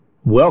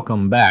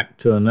Welcome back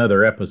to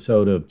another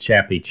episode of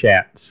Chappy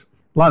Chats.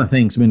 A lot of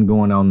things have been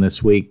going on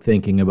this week,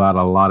 thinking about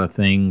a lot of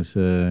things,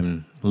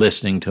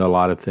 listening to a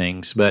lot of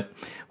things. But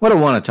what I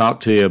want to talk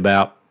to you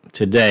about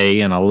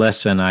today, and a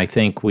lesson I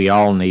think we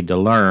all need to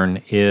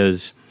learn,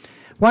 is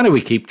why do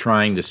we keep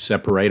trying to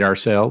separate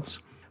ourselves?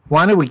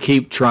 Why do we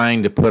keep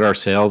trying to put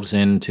ourselves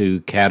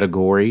into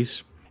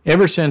categories?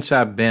 Ever since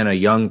I've been a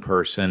young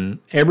person,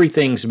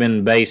 everything's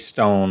been based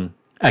on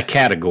a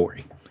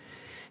category.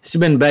 It's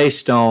been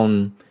based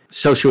on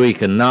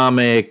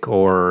socioeconomic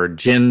or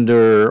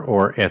gender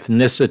or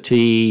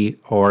ethnicity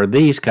or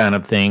these kind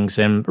of things.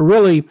 And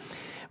really,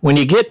 when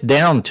you get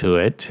down to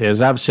it,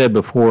 as I've said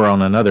before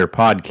on another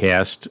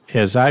podcast,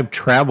 as I've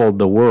traveled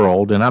the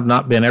world, and I've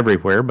not been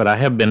everywhere, but I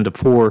have been to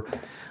 4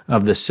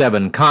 of the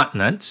 7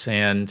 continents,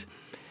 and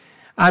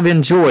I've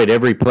enjoyed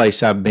every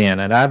place I've been.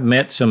 And I've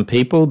met some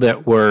people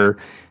that were,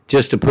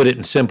 just to put it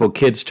in simple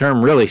kids'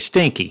 term, really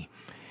stinky.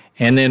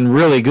 And then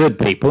really good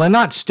people, and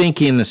not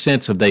stinky in the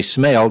sense of they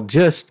smelled,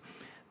 just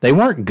they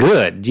weren't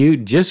good. You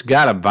just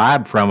got a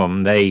vibe from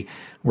them. They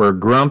were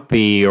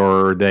grumpy,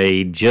 or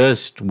they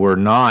just were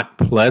not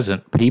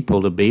pleasant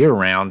people to be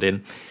around.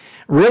 And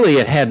really,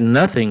 it had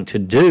nothing to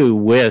do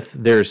with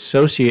their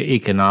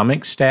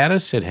socioeconomic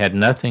status. It had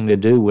nothing to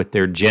do with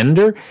their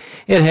gender.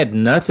 It had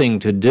nothing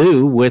to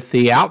do with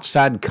the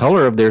outside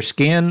color of their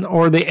skin,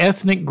 or the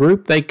ethnic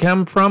group they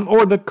come from,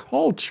 or the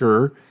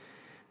culture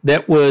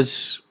that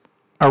was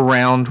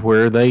around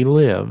where they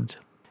lived.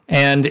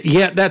 And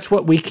yet that's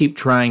what we keep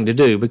trying to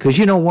do, because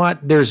you know what?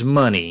 There's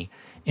money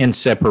in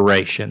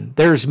separation.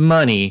 There's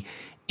money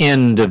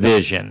in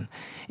division.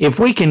 If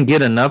we can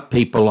get enough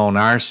people on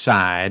our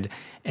side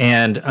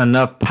and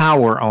enough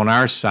power on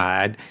our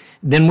side,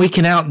 then we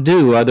can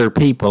outdo other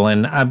people.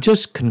 And I've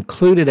just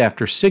concluded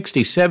after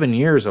 67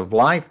 years of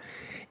life,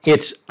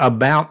 it's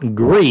about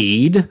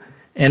greed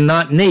and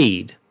not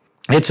need.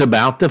 It's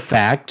about the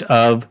fact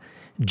of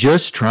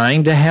just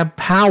trying to have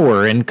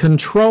power and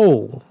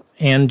control.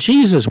 And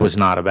Jesus was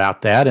not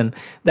about that, and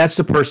that's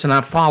the person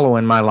I follow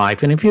in my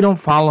life. And if you don't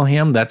follow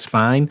him, that's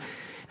fine.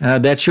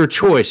 That's your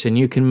choice, and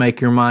you can make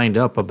your mind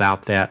up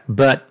about that.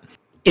 But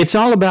it's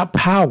all about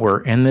power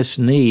and this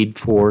need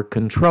for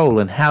control.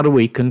 And how do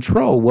we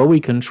control? Well,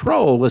 we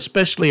control,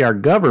 especially our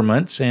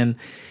governments, and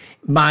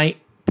by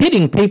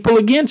pitting people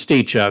against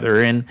each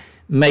other and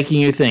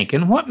making you think.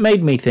 And what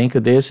made me think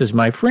of this is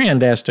my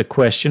friend asked a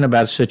question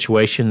about a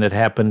situation that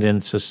happened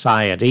in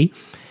society,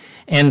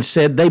 and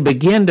said they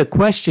began to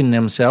question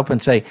themselves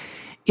and say,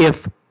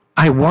 if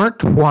I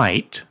weren't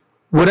white,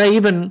 would I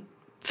even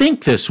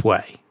think this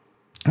way?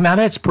 Now,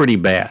 that's pretty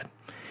bad,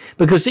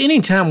 because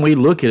anytime we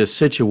look at a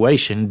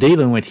situation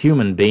dealing with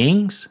human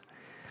beings,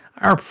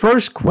 our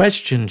first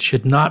question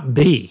should not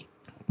be,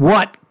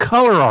 what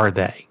color are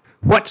they?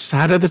 What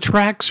side of the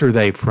tracks are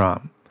they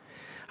from?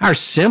 Our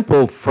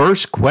simple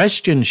first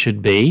question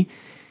should be,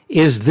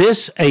 is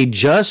this a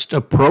just,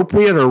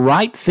 appropriate, or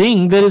right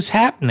thing that is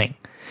happening?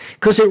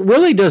 Because it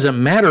really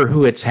doesn't matter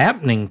who it's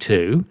happening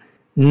to,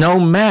 no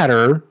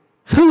matter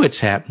who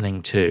it's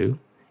happening to.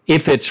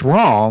 If it's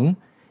wrong,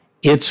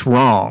 it's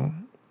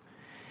wrong.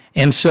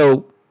 And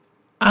so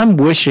I'm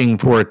wishing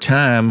for a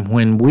time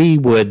when we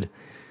would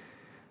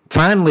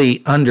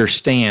finally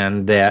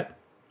understand that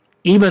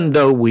even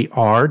though we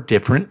are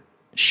different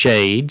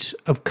shades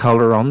of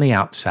color on the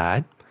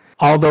outside,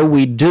 although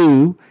we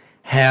do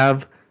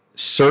have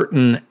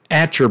certain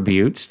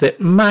attributes that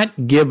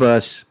might give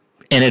us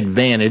an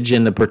advantage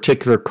in the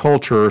particular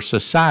culture or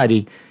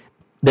society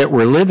that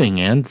we're living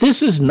in,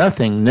 this is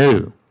nothing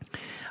new.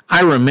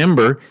 I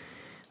remember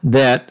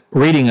that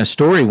reading a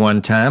story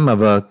one time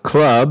of a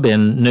club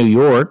in New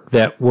York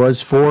that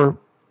was for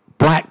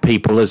black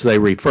people, as they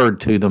referred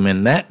to them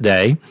in that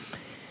day,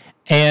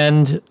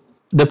 and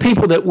the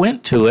people that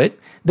went to it,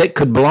 that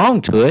could belong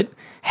to it,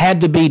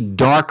 had to be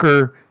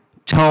darker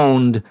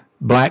toned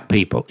black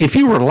people. If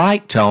you were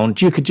light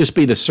toned, you could just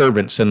be the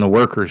servants and the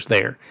workers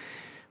there.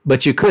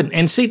 But you couldn't.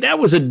 And see, that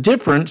was a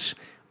difference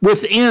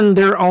within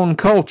their own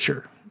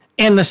culture.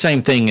 And the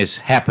same thing has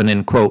happened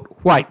in, quote,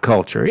 white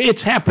culture.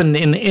 It's happened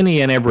in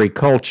any and every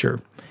culture.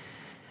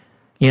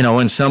 You know,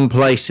 in some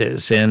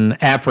places, in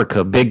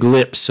Africa, big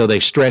lips, so they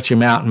stretch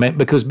them out,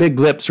 because big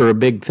lips are a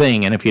big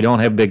thing. And if you don't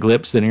have big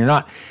lips, then you're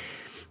not.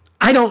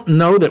 I don't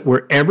know that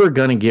we're ever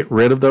going to get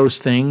rid of those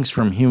things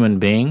from human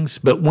beings.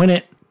 But when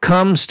it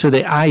comes to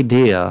the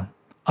idea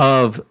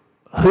of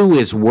who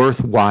is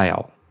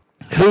worthwhile,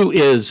 who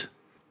is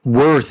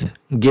worth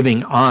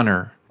giving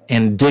honor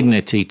and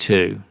dignity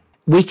to,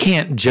 we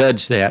can't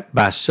judge that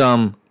by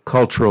some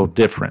cultural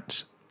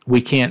difference.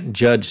 We can't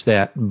judge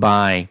that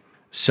by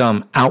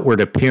some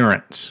outward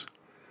appearance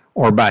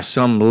or by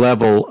some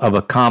level of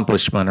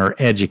accomplishment or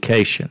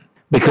education,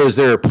 because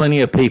there are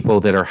plenty of people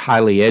that are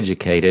highly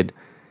educated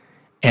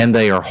and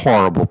they are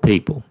horrible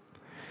people.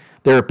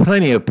 There are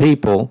plenty of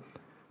people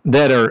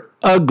that are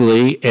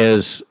ugly,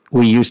 as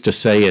we used to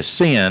say, as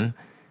sin,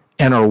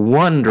 and are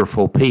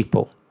wonderful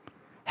people,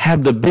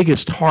 have the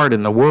biggest heart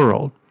in the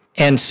world.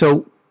 And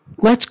so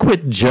let's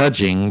quit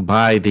judging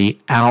by the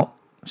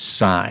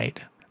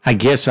outside. I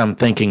guess I'm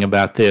thinking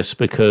about this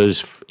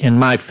because in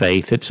my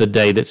faith, it's a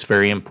day that's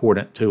very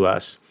important to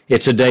us.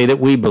 It's a day that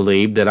we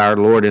believe that our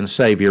Lord and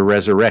Savior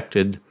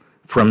resurrected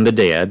from the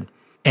dead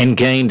and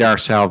gained our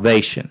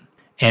salvation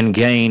and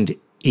gained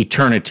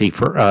eternity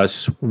for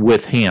us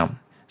with Him.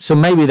 So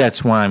maybe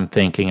that's why I'm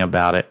thinking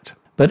about it.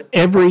 But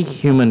every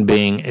human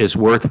being is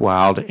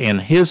worthwhile,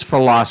 and his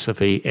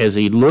philosophy as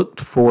he looked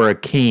for a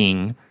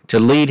king to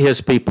lead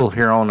his people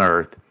here on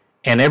earth,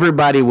 and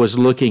everybody was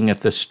looking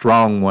at the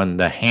strong one,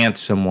 the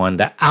handsome one,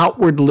 the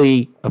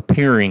outwardly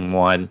appearing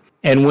one.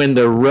 And when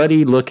the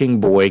ruddy-looking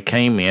boy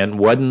came in,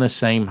 wasn't the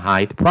same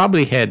height,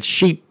 probably had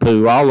sheep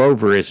poo all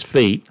over his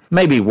feet,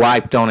 maybe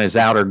wiped on his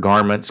outer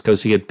garments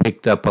because he had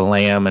picked up a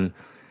lamb and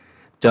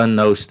done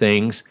those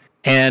things.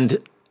 And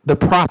the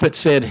prophet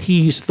said,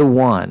 he's the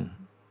one.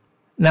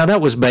 Now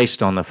that was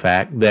based on the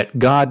fact that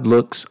God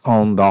looks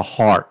on the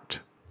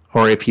heart,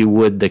 or if you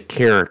would, the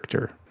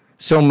character.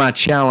 So my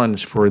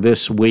challenge for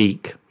this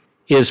week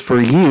is for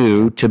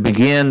you to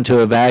begin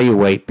to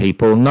evaluate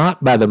people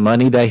not by the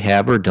money they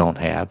have or don't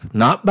have,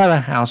 not by the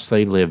house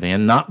they live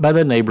in, not by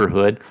the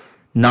neighborhood,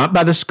 not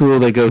by the school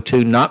they go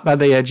to, not by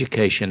the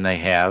education they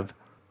have,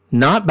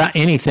 not by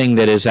anything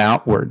that is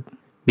outward,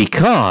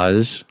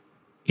 because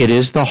it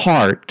is the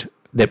heart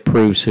that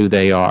proves who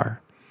they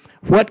are.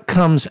 What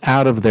comes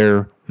out of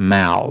their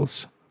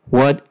mouths?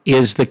 What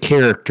is the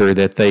character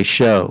that they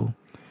show?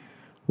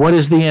 What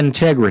is the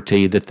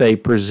integrity that they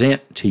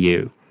present to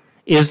you?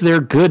 Is there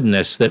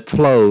goodness that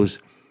flows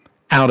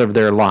out of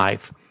their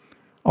life?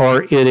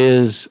 Or it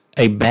is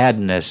a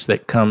badness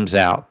that comes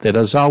out that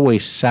is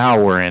always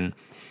sour and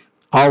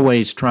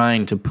always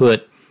trying to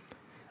put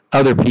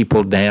other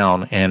people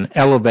down and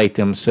elevate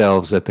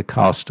themselves at the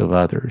cost of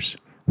others?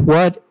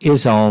 What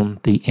is on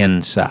the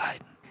inside?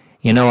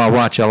 You know, I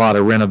watch a lot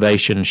of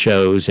renovation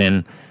shows,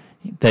 and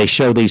they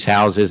show these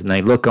houses, and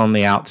they look on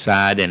the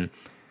outside, and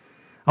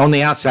on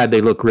the outside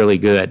they look really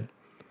good.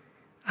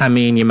 I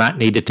mean, you might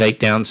need to take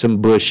down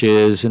some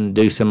bushes and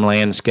do some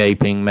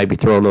landscaping, maybe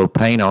throw a little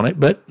paint on it,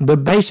 but the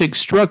basic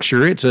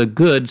structure, it's a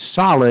good,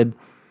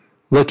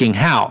 solid-looking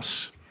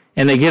house.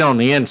 And they get on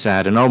the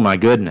inside, and oh my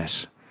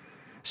goodness,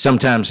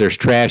 sometimes there's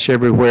trash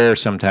everywhere,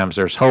 sometimes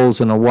there's holes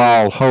in the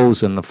wall,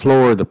 holes in the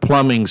floor, the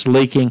plumbing's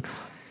leaking.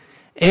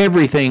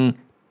 Everything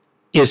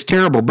is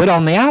terrible. But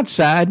on the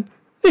outside,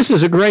 this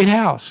is a great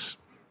house.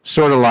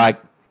 Sort of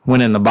like when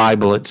in the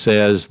Bible it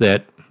says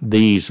that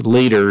these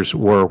leaders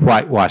were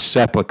whitewashed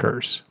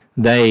sepulchres.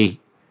 They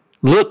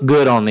looked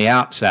good on the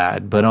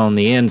outside, but on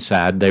the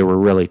inside they were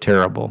really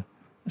terrible.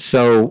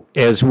 So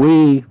as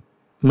we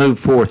move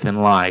forth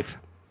in life,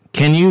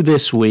 can you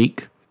this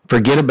week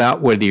forget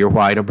about whether you're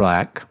white or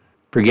black,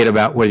 forget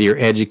about whether you're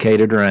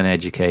educated or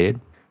uneducated,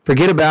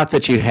 forget about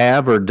that you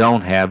have or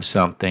don't have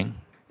something,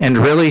 and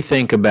really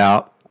think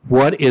about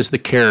what is the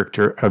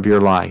character of your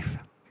life?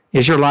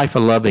 Is your life a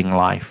loving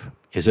life?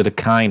 Is it a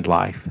kind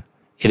life?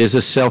 It is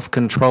a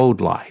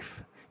self-controlled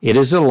life. It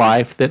is a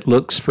life that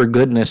looks for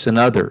goodness in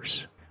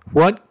others.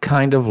 What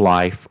kind of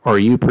life are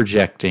you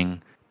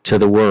projecting to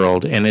the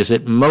world? And is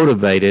it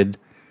motivated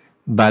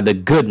by the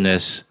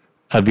goodness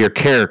of your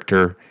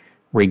character,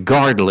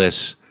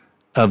 regardless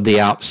of the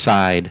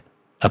outside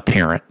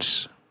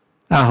appearance?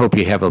 I hope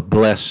you have a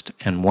blessed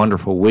and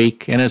wonderful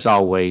week. And as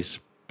always,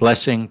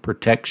 blessing,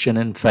 protection,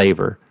 and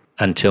favor.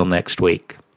 Until next week.